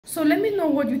So let me know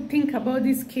what you think about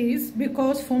this case,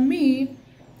 because for me,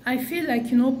 I feel like,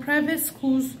 private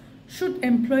schools should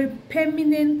employ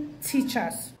permanent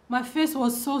teachers. My face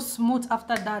was so smooth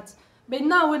after that, but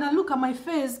now when I look at my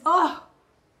face,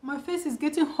 my face is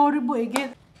getting horrible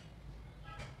again.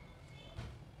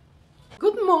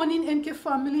 Good morning, MK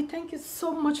family. Thank you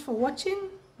so much for watching.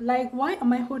 Like, why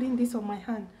am I holding this on my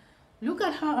hand? Look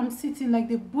at how I'm sitting like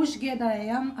the bush girl that I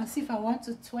am, as if I want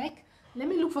to twerk. Let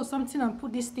me look for something and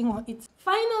put this thing on it.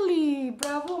 Finally,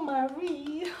 bravo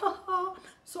Marie.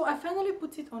 So I finally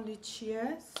put it on the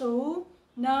chair. So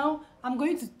now I'm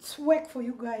going to twerk for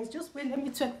you guys. Just wait, let me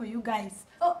twerk for you guys.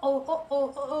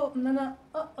 No.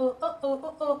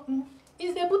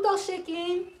 Is the buttock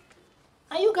shaking?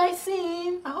 Are you guys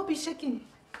seeing? I hope it's shaking.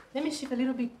 Let me shift a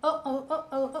little bit.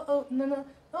 No.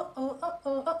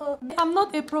 I'm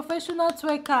not a professional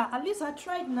twerker. At least I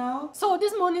tried now. So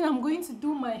this morning I'm going to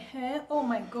do my hair. Oh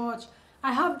my gosh.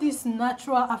 I have this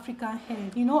natural African hair.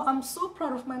 I'm so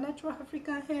proud of my natural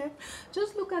African hair.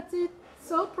 Just look at it.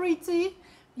 So pretty.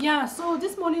 Yeah, so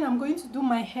this morning I'm going to do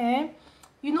my hair.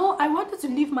 I wanted to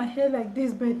leave my hair like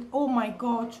this, but oh my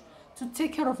gosh. To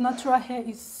take care of natural hair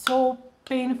is so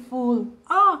painful.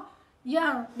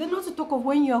 Yeah, then not to talk of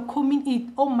when you are combing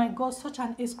it. Oh my god, such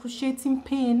an excruciating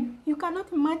pain. You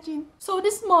cannot imagine. So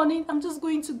this morning, I'm just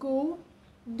going to go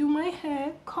do my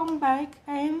hair, come back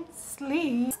and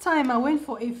sleep. This time I went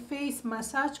for a face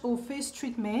massage or face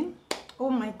treatment. Oh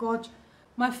my god,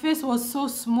 my face was so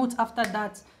smooth after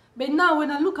that. But now when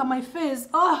I look at my face,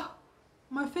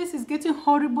 my face is getting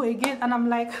horrible again. And I'm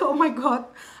like, oh my god,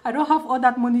 I don't have all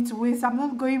that money to waste. I'm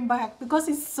not going back because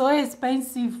it's so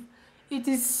expensive. It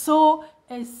is so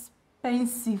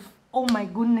expensive. Oh my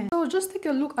goodness. So just take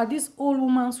a look at this old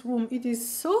woman's room. It is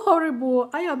so horrible.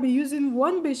 I have been using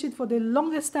one bedsheet for the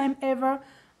longest time ever,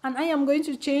 and I am going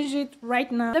to change it right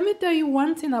now. Let me tell you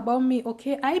one thing about me,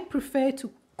 okay? I prefer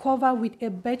to cover with a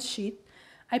bedsheet.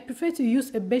 I prefer to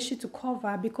use a bedsheet to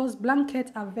cover because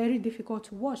blankets are very difficult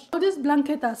to wash. So these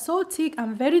blankets are so thick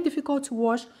and very difficult to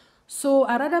wash. So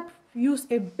I rather use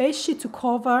a bedsheet to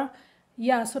cover.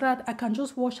 Yeah, so that I can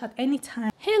just wash at any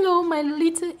time. Hello, my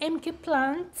little MK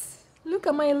plants. Look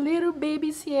at my little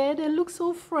babies here. They look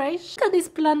so fresh. Look at this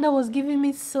plant that was giving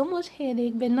me so much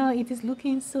headache, but now it is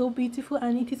looking so beautiful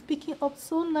and it is picking up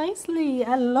so nicely.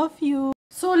 I love you.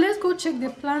 So let's go check the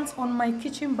plants on my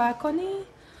kitchen balcony.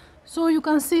 So you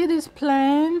can see these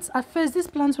plants. At first, these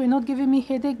plants were not giving me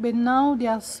headache, but now they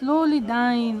are slowly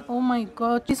dying. Oh my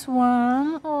god. This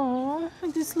one, oh,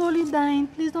 it is slowly dying.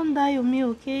 Please don't die on me,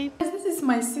 okay? This is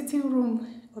my sitting room,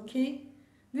 okay?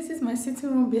 This is my sitting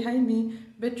room behind me.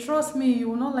 But trust me, you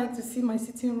will not like to see my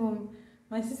sitting room.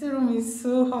 My sitting room is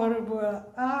so horrible.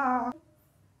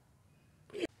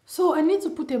 So I need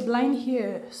to put a blind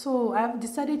here. So I've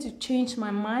decided to change my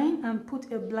mind and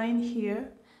put a blind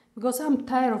here. Because I'm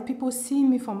tired of people seeing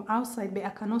me from outside, but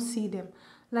I cannot see them.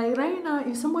 Like right now,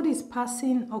 if somebody is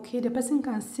passing, okay, the person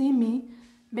can see me,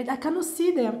 but I cannot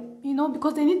see them,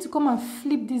 because they need to come and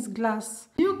flip this glass.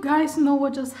 You guys know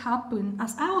what just happened?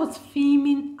 As I was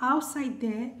filming outside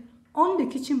there, on the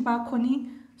kitchen balcony,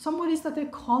 somebody started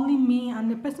calling me,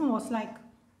 and the person was like,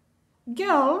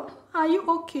 "Girl, are you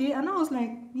okay?" And I was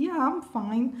like, "Yeah, I'm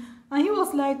fine." And he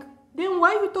was like, "Then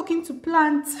why are you talking to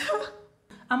plants?"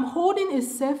 I'm holding a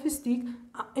selfie stick,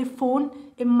 a phone,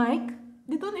 a mic.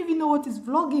 They don't even know what is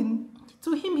vlogging.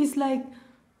 To him, he's like,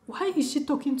 why is she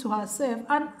talking to herself?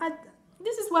 And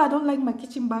this is why I don't like my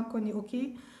kitchen balcony,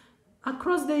 okay?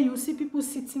 Across there, you see people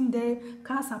sitting there.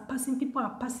 Cars are passing, people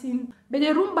are passing. But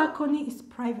the room balcony is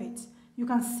private. You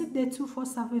can sit there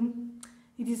 24/7.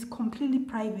 It is completely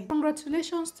private.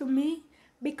 Congratulations to me,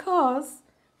 because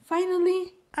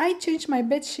finally, I changed my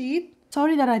bed sheet.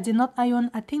 Sorry that I did not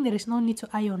iron. I think there is no need to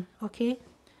iron, okay?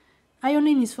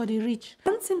 Ironing is for the rich.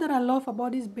 One thing that I love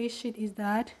about this bed sheet is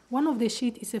that one of the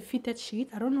sheet is a fitted sheet.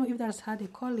 I don't know if that's how they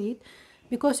call it,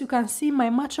 because you can see my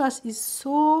mattress is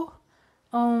so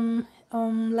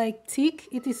like thick.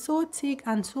 It is so thick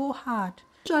and so hard.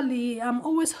 Usually, I'm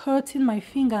always hurting my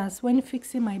fingers when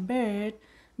fixing my bed,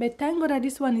 but thank God that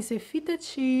this one is a fitted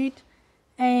sheet.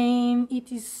 And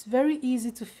it is very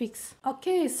easy to fix.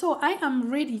 Okay, so I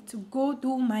am ready to go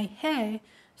do my hair.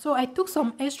 So I took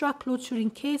some extra clothes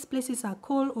in case places are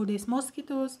cold or there's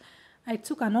mosquitoes. I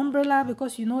took an umbrella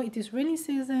because it is rainy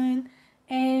season.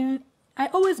 And I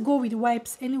always go with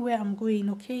wipes anywhere I'm going,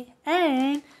 okay?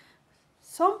 And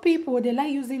some people, they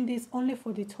like using this only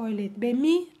for the toilet. But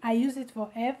me, I use it for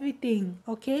everything,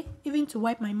 okay? Even to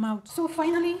wipe my mouth. So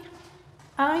finally,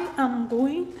 I am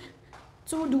going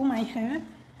to do my hair.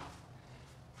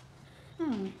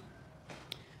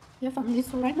 Yeah, family.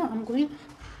 So right now I'm going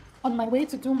On my way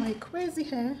to do my crazy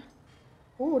hair.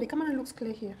 Oh, the camera looks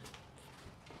clear here.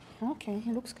 Okay,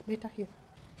 it looks better here.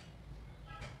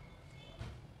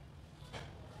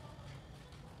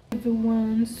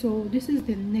 Everyone, so this is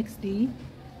the next day.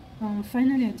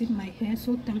 Finally I did my hair,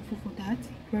 so thankful for that.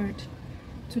 But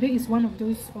today is one of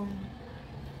those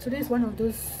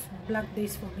black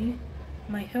days for me.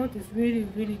 My health is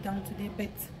really down today, but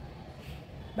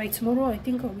by tomorrow I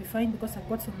think I'll be fine because I've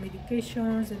got some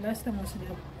medications. The last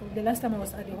time I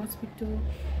was at the hospital,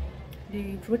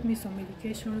 they wrote me some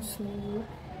medications, so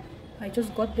I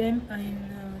just got them,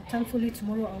 and thankfully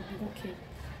tomorrow I'll be okay.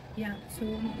 Yeah, so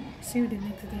see you the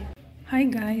next day. Hi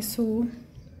guys, so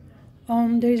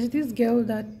there is this girl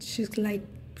that she's like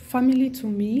family to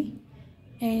me,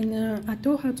 and I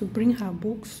told her to bring her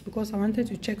books because I wanted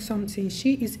to check something.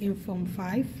 She is in Form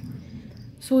 5,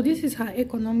 so this is her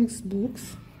economics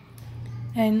books,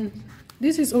 and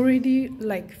this is already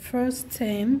like first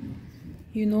term,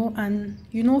 you know, and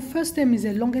you know first term is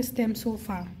the longest term so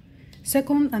far.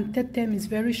 Second and third term is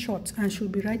very short, and she'll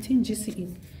be writing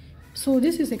GCE. So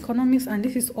this is economics, and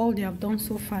this is all they have done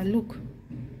so far. Look,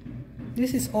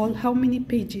 this is all how many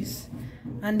pages,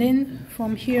 and then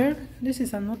from here this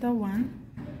is another one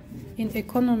in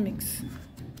economics,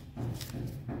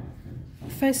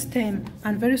 first term,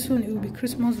 and very soon it will be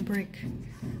Christmas break.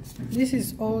 This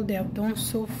is all they have done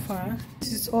so far.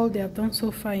 This is all they have done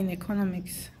so far in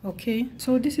economics. Okay,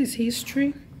 so this is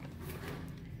history.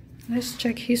 Let's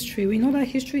check history. We know that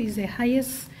history is the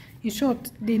highest. In short,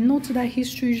 the note that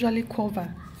history usually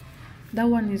cover, that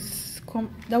one is come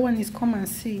and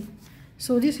see.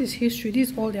 So this is history.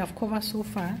 This is all they have covered so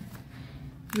far.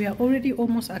 We are already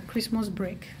almost at Christmas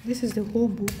break. This is the whole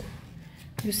book.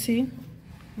 You see,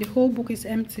 the whole book is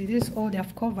empty. This is all they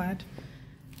have covered.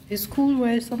 A school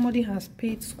where somebody has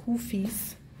paid school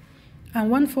fees,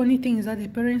 and one funny thing is that the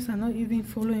parents are not even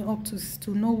following up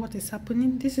to know what is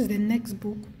happening. This is the next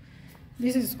book.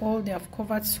 This is all they have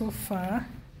covered so far.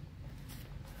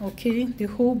 Okay, the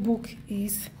whole book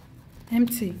is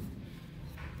empty.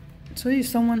 So this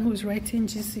is someone who is writing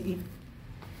GCE.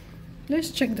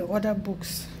 Let's check the other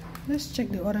books. This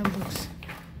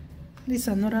is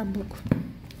another book.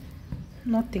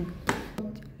 Nothing.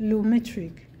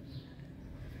 Geometric.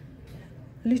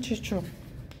 Literature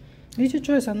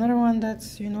is another one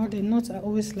that's, you know, the notes are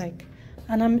always like,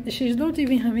 and she's not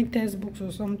even having textbooks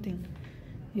or something.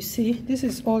 You see, this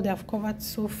is all they have covered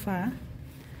so far.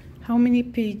 How many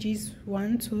pages?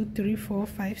 1, 2, 3, 4,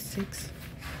 5, 6.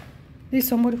 This is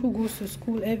somebody who goes to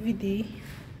school every day.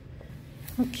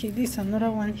 Okay, this is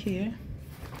another one here.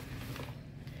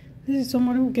 This is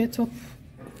somebody who gets up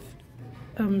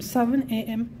 7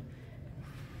 a.m.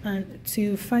 and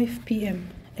till 5 p.m.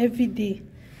 every day.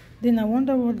 Then I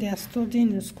wonder what they are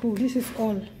studying in school. This is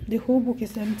all. The whole book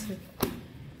is empty.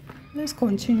 Let's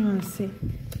continue and see.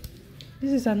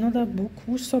 This is another book.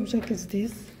 Which subject is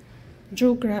this?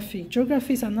 Geography.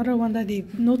 Geography is another one that the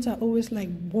notes are always like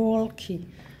bulky.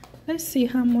 Let's see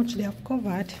how much they have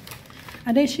covered.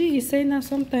 And then she is saying that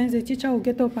sometimes the teacher will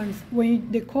get up, and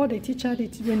when they call the teacher,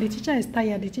 when the teacher is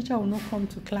tired, the teacher will not come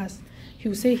to class. He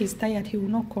will say he's tired, he will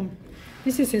not come.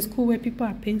 This is a school where people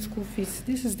are paying school fees.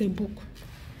 This is the book.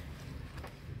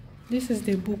 This is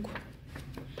the book.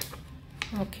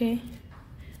 Okay.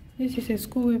 This is a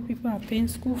school where people are paying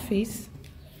school fees.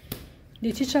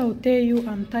 The teacher will tell you,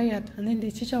 I'm tired, and then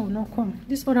the teacher will not come.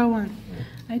 This other one,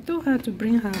 I told her to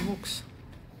bring her books.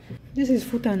 This is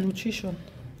food and nutrition.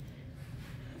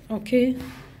 Okay.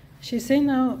 She's saying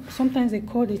now sometimes they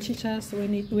call the teachers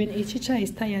when a teacher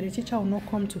is tired, the teacher will not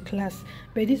come to class.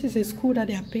 But this is a school that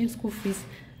they are paying school fees.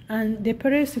 And the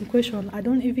parents in question, I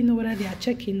don't even know whether they are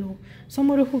checking. No.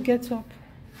 Somebody who gets up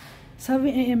 7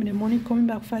 a.m. in the morning, coming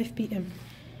back 5 p.m.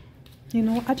 You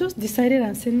know, I just decided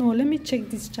and said, no, let me check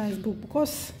this child's book.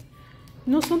 Because,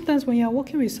 you know, sometimes when you're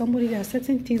working with somebody, there are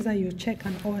certain things that you check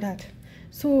and all that.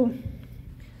 So,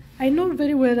 I know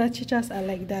very well that teachers are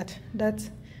like that. That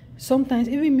sometimes,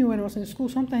 even me when I was in school,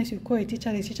 sometimes you call a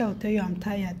teacher, the teacher will tell you, I'm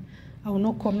tired, I will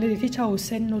not come. Then the teacher will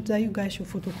send notes that you guys should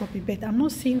photocopy. But I'm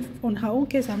not seeing, on her own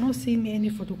case, I'm not seeing any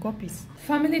photocopies.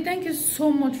 Family, thank you so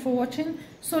much for watching.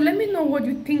 So let me know what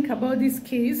you think about this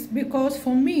case. Because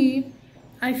for me,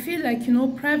 I feel like, you know,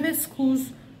 private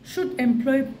schools should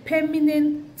employ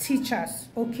permanent teachers,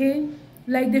 okay?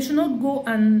 Like, they should not go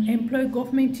and employ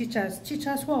government teachers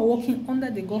who are working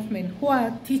under the government, who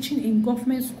are teaching in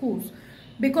government schools.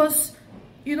 Because,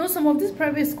 you know, some of these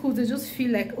private schools, they just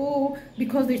feel like, oh,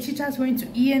 because the teachers went to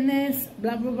ENS,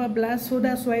 blah, blah, blah, blah, so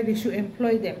that's why they should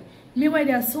employ them. Meanwhile,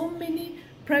 there are so many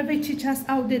private teachers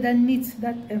out there that need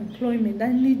that employment,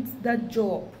 that need that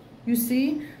job, you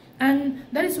see? And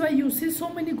that is why you see so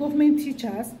many government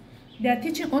teachers, they are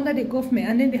teaching under the government,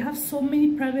 and then they have so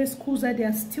many private schools that they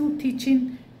are still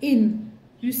teaching in.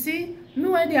 You see,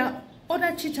 meanwhile there are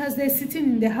other teachers, they're sitting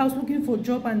in the house looking for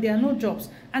job and there are no jobs.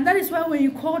 And that is why when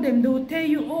you call them, they will tell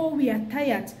you, oh, we are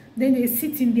tired. Then they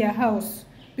sit in their house,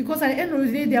 because at the end of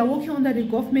the day they are working under the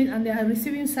government and they are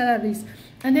receiving salaries.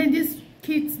 And then these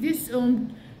kids, these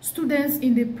students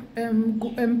in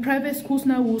the private schools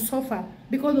now will suffer,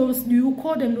 because you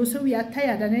call them, they'll say we are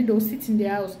tired, and then they'll sit in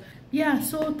their house. Yeah,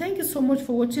 so thank you so much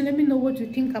for watching. Let me know what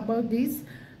you think about this.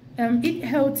 Eat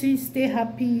healthy, stay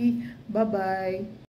happy. Bye bye.